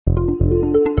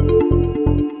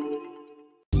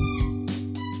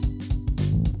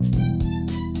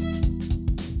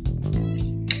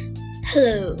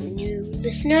Hello, new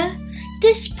listener.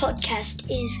 This podcast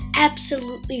is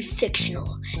absolutely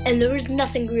fictional, and there is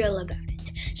nothing real about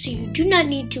it, so you do not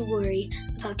need to worry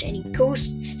about any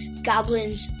ghosts,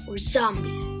 goblins, or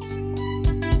zombies.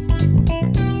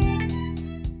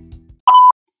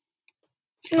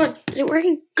 Hang on, is it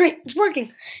working? Great, it's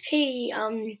working. Hey,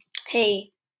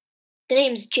 the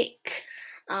name's Jake.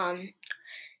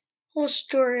 Whole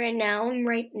story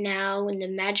right now in the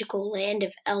magical land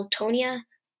of Eltonia. I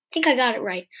think I got it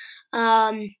right.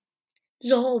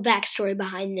 There's a whole backstory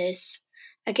behind this.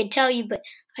 I could tell you, but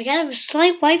I got a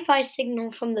slight Wi-Fi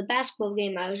signal from the basketball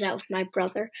game I was at with my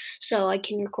brother, so I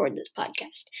can record this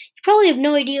podcast. You probably have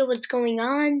no idea what's going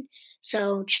on,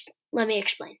 so just let me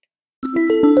explain.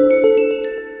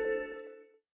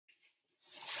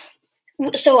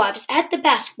 So I was at the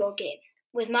basketball game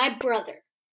with my brother,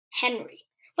 Henry.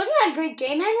 Wasn't that a great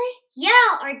game, Henry?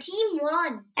 Yeah, our team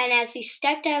won. And as we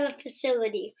stepped out of the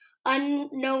facility,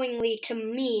 unknowingly to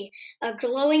me, a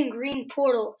glowing green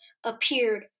portal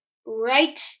appeared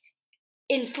right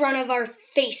in front of our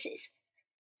faces.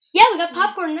 Yeah, we got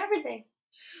popcorn and everything.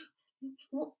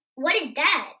 What is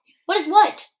that? What is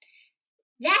what?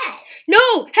 That. No,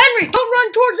 Henry, don't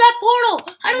run towards that portal.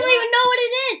 I don't even know what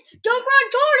it is. Don't run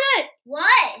toward it.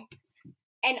 What?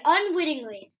 And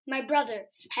unwittingly, my brother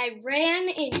had ran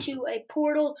into a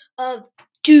portal of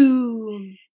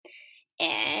doom.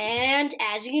 And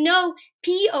as you know,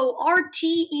 Portal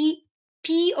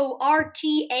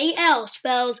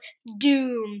spells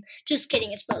doom. Just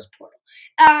kidding, it spells portal.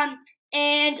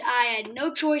 And I had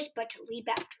no choice but to leap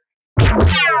after.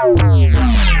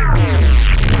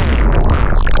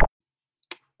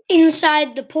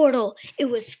 Inside the portal, it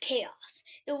was chaos.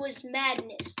 It was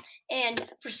madness.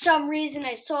 And for some reason,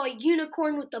 I saw a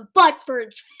unicorn with a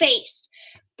buttbird's face.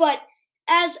 But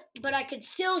I could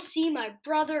still see my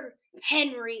brother,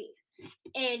 Henry.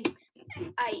 And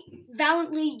I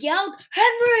valiantly yelled,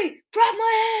 "Henry, grab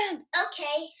my hand!"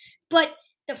 Okay. But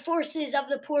the forces of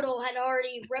the portal had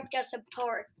already ripped us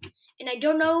apart. And I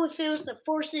don't know if it was the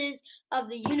forces of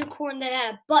the unicorn that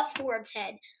had a butt for its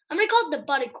head. I'm going to call it the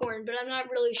butticorn, but I'm not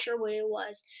really sure what it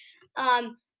was.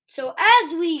 So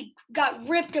as we got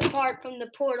ripped apart from the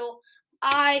portal,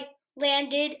 I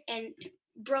landed and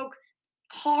broke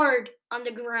hard on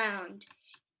the ground.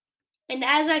 And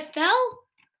as I fell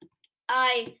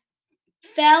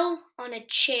on a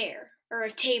chair or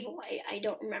a table. I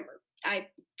don't remember. I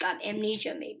got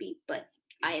amnesia maybe, but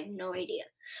I have no idea.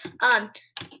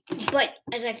 But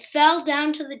as I fell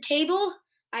down to the table,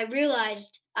 I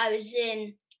realized I was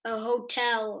in a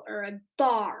hotel or a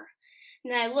bar.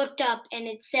 And I looked up and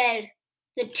it said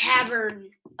the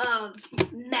Tavern of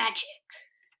Magic.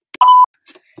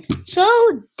 So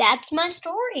that's my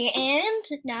story, and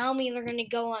now I'm either going to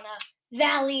go on a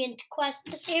valiant quest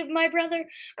to save my brother,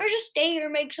 or just stay here,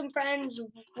 make some friends,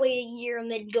 wait a year, and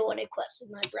then go on a quest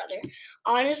with my brother.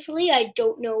 Honestly, I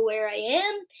don't know where I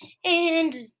am,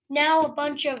 and now a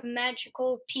bunch of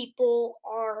magical people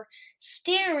are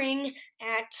staring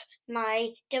at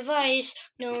my device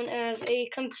known as a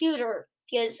computer,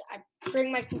 because I bring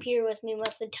my computer with me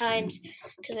most of the times,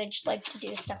 because I just like to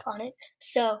do stuff on it.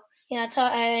 So yeah, that's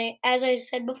how as I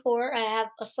said before, I have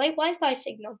a slight Wi-Fi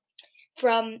signal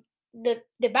from the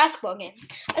basketball game.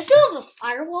 I still have a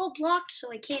firewall blocked,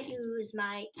 so I can't use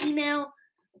my email.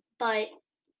 But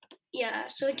yeah,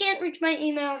 so I can't reach my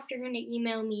email if you're gonna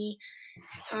email me.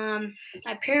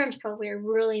 My parents probably are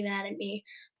really mad at me.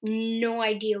 No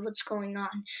idea what's going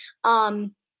on.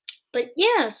 But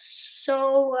yeah,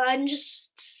 so I'm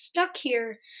just stuck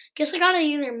here. Guess I gotta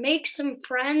either make some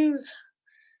friends.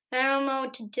 I don't know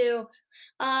what to do.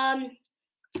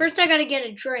 First I gotta get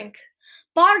a drink.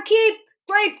 Barkeep,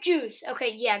 grape juice.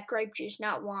 Okay, yeah, grape juice,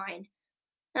 not wine.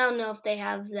 I don't know if they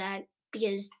have that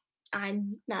because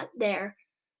I'm not there.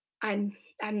 I'm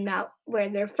not where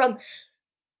they're from.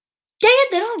 Dang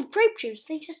it, they don't have grape juice.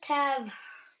 They just have.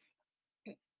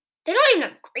 They don't even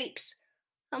have grapes.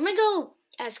 I'm gonna go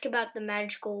ask about the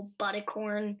magical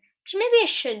butticorn. Which maybe I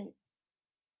shouldn't.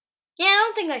 Yeah, I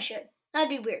don't think I should. That'd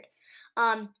be weird.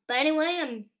 But anyway,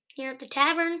 I'm here at the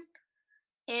tavern,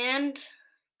 and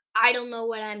I don't know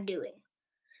what I'm doing.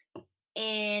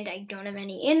 And I don't have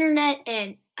any internet,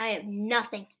 and I have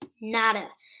nothing. Nada.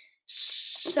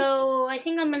 So I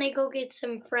think I'm gonna go get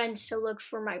some friends to look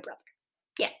for my brother.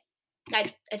 Yeah,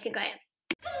 I think I am.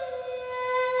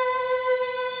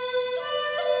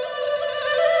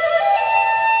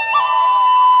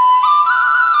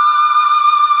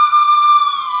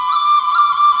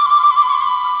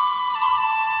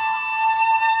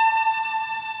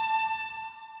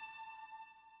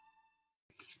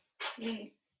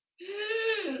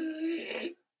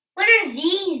 What are are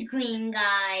these green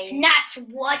guys? Not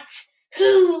what?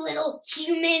 Who, little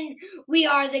human? We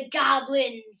are the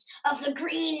goblins of the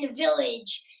Green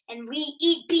Village, and we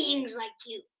eat beings like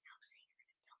you.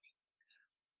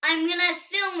 I'm gonna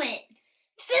film it.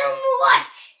 Film what?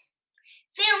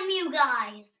 Film you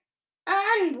guys.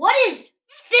 What is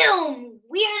film?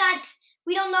 We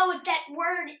don't know what that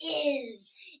word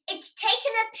is. It's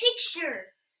taking a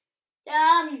picture.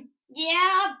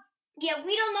 Yeah,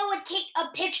 we don't know what a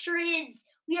picture is.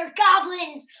 We are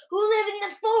goblins who live in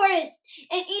the forest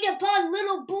and eat upon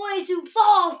little boys who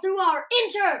fall through our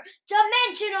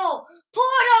interdimensional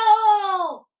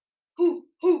portal. Hoo.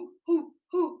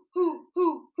 Well,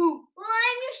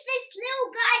 I'm just this little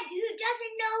guy who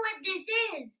doesn't know what this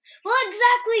is. Well,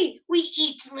 exactly. We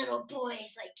eat little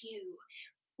boys like you.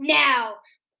 Now,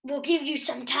 we'll give you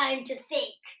some time to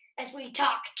think as we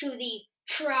talk to the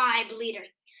tribe leader.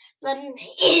 We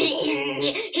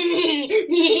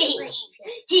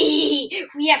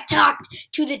have talked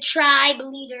to the tribe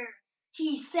leader.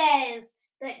 He says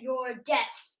that your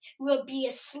death will be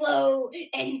a slow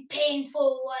and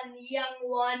painful one, young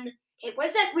one. Hey, what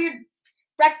is that weird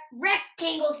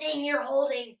rectangle thing you're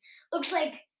holding? Looks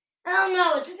like, I don't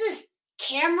know, is this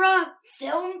camera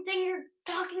film thing you're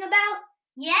talking about?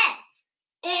 Yes.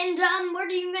 And what are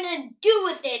you gonna do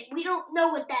with it? We don't know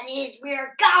what that is. We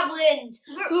are goblins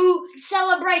who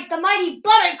celebrate the mighty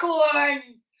Buttercorn.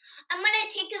 I'm gonna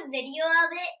take a video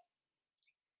of it.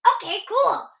 Okay,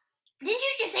 cool. Didn't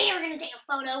you just say you were gonna take a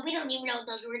photo? We don't even know what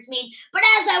those words mean. But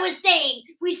as I was saying,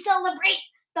 we celebrate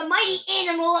the mighty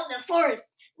animal of the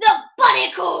forest, the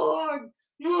Buttercorn.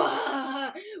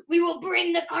 We will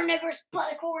bring the carnivorous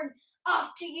Buttercorn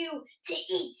off to you to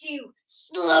eat you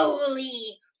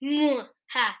slowly.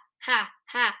 Ha,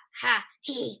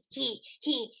 he.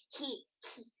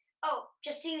 Oh,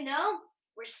 just so you know,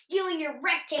 we're stealing your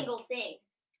rectangle thing.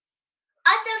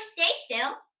 Also, stay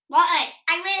still. Why?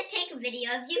 I'm gonna take a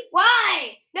video of you.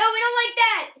 Why? No, we don't like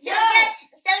that. So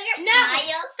your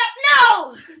smile. Stop.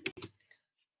 No.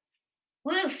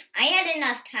 Woof! I had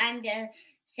enough time to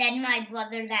send my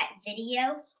brother that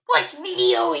video. What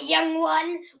video, young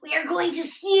one? We are going to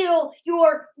steal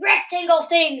your rectangle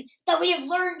thing that we have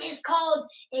learned is called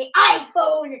an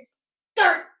iPhone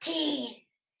 13.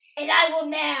 And I will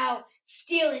now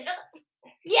steal it.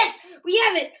 Yes, we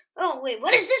have it. Oh, wait,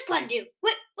 what does this button do?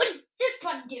 What does this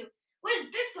button do? What does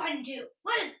this button do?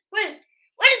 What is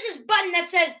this button that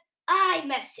says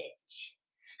iMessage?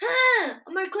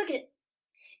 I'm going to click it.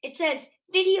 It says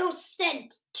video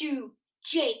sent to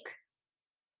Jake.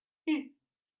 I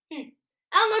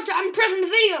don't know. I'm pressing the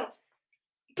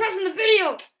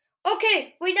video.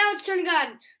 Okay, wait, now it's turning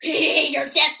on. Your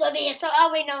death will be so.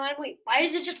 Oh, wait, no. Wait, why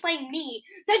is it just playing me?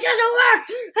 That doesn't work.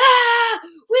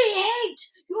 We hate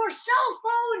your cell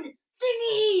phone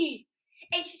thingy.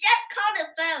 It's just called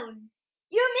a phone.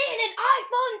 You mean an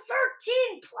iPhone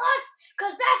 13 Plus?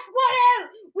 Cause that's what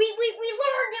we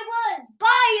learned it was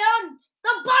by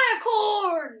the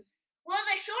Buttercorn. Well,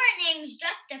 the short name's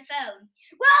just a phone.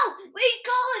 Well, we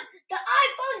call it the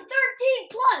iPhone 13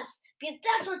 Plus because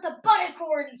that's what the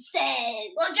Buttercorn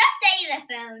says. Well, just say the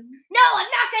phone. No, I'm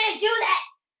not gonna do that.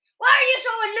 Why are you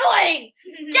so annoying?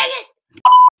 Dang it!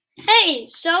 Hey,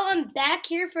 so I'm back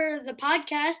here for the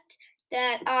podcast.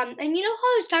 That and you know how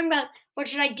I was talking about what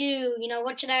should I do? You know,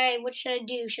 what should I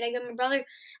do? Should I go with my brother?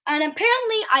 And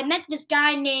apparently, I met this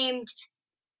guy named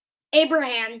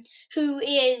Abraham, who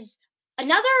is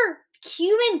another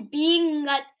human being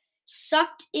that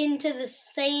sucked into the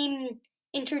same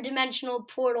interdimensional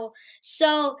portal.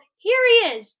 So here he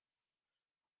is.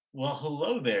 Well,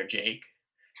 hello there, Jake.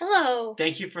 Hello.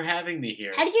 Thank you for having me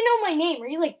here. How did you know my name? Are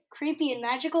you like creepy and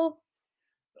magical?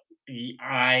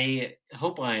 I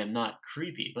hope I am not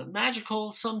creepy, but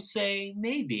magical, some say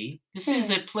maybe. This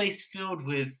is a place filled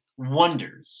with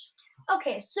wonders.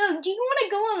 Okay, so do you want to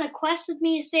go on a quest with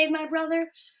me to save my brother?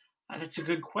 That's a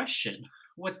good question.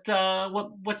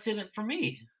 What's in it for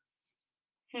me?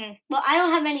 Well, I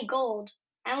don't have any gold.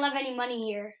 I don't have any money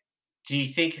here.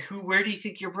 Where do you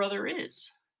think your brother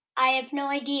is? I have no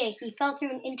idea. He fell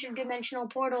through an interdimensional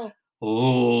portal.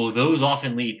 Oh, those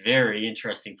often lead very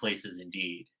interesting places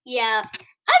indeed. Yeah.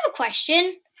 I have a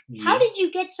question. Yeah. How did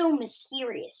you get so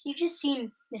mysterious? You just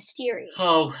seem mysterious.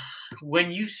 Oh,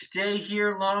 when you stay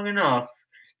here long enough,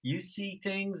 you see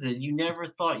things that you never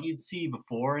thought you'd see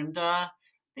before, and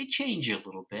they change you a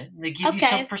little bit, and they give you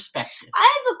some perspective. I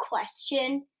have a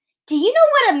question. Do you know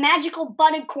what a magical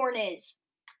Buttercorn is?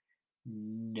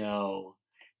 No.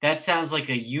 That sounds like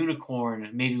a unicorn,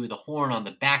 maybe with a horn on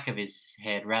the back of his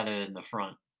head rather than the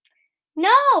front.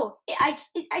 No, I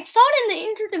saw it in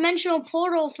the interdimensional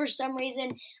portal for some reason.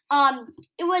 It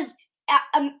was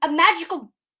a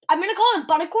magical. I'm gonna call it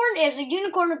Butticorn. It's a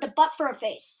unicorn with a butt for a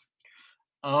face.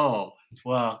 Oh,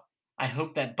 well, I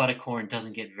hope that Butticorn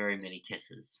doesn't get very many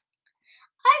kisses.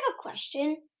 I have a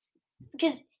question.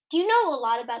 Because do you know a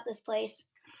lot about this place?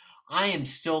 I am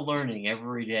still learning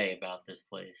every day about this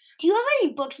place. Do you have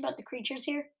any books about the creatures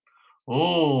here?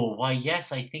 Oh, why,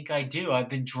 yes, I think I do. I've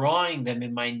been drawing them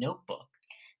in my notebook.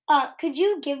 Could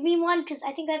you give me one? Because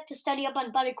I think I have to study up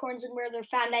on Butticorns and where they're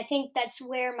found. I think that's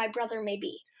where my brother may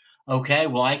be. Okay,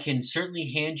 well, I can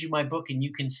certainly hand you my book and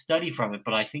you can study from it,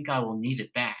 but I think I will need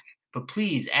it back. But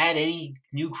please add any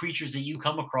new creatures that you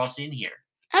come across in here.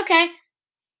 Okay,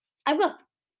 I will.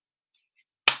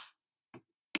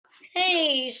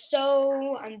 Hey,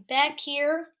 so I'm back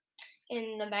here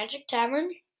in the Magic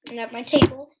Tavern and at my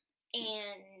table,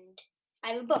 and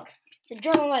I have a book. It's a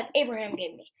journal that Abraham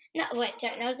gave me. Not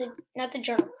the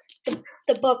journal.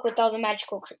 The book with all the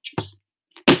magical creatures.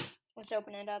 Let's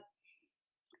open it up.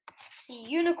 See,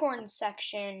 unicorn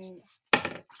section.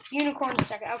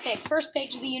 Okay, first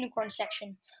page of the unicorn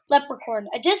section. Leprechaun.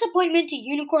 A disappointment to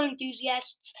unicorn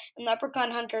enthusiasts and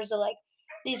leprechaun hunters alike.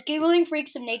 These giggling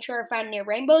freaks of nature are found near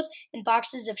rainbows and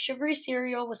boxes of sugary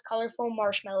cereal with colorful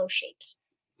marshmallow shapes.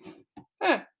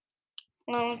 Well,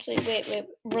 let's see. Wait.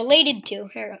 Related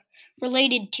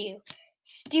to.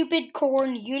 Stupid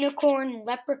corn, unicorn,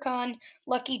 leprechaun,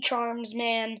 Lucky Charms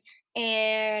man,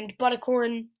 and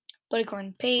Butticorn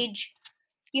page.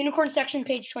 Unicorn section,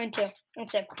 page 22.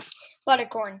 That's it.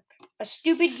 Butticorn. A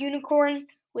stupid unicorn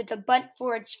with a butt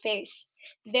for its face.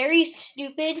 Very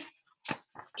stupid.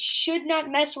 Should not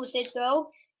mess with it,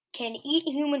 though. Can eat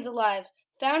humans alive.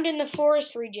 Found in the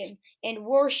forest region and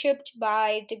worshipped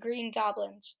by the green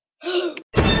goblins.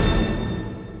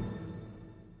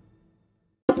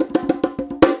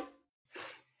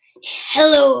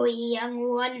 Hello, young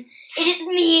one. It is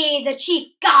me, the chief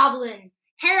goblin.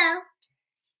 Hello.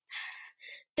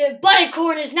 The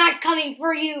Butticorn is not coming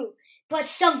for you, but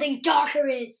something darker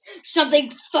is.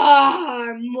 Something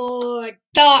far more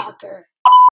darker.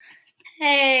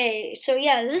 Hey, so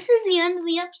yeah, this is the end of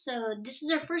the episode. This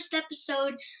is our first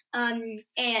episode, and,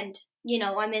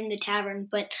 I'm in the tavern,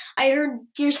 but I heard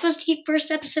you're supposed to keep first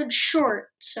episode short,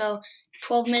 so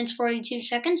 12 minutes, 42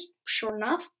 seconds, short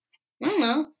enough. I don't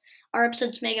know. Our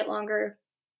episodes may get longer,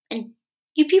 and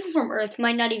you people from Earth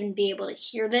might not even be able to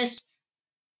hear this.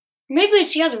 Maybe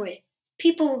it's the other way.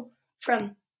 People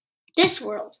from this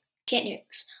world can't hear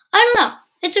this. I don't know.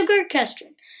 It's a good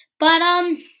question. But,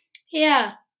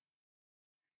 yeah.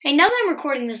 Hey, now that I'm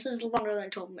recording this is longer than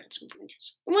 12 minutes.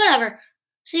 Whatever.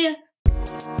 See ya.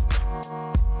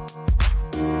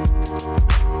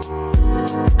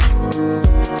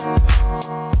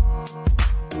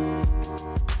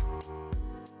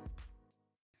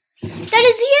 That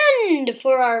is the end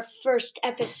for our first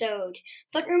episode.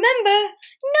 But remember,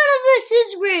 none of this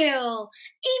is real.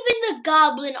 Even the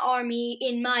goblin army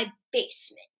in my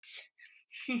basement.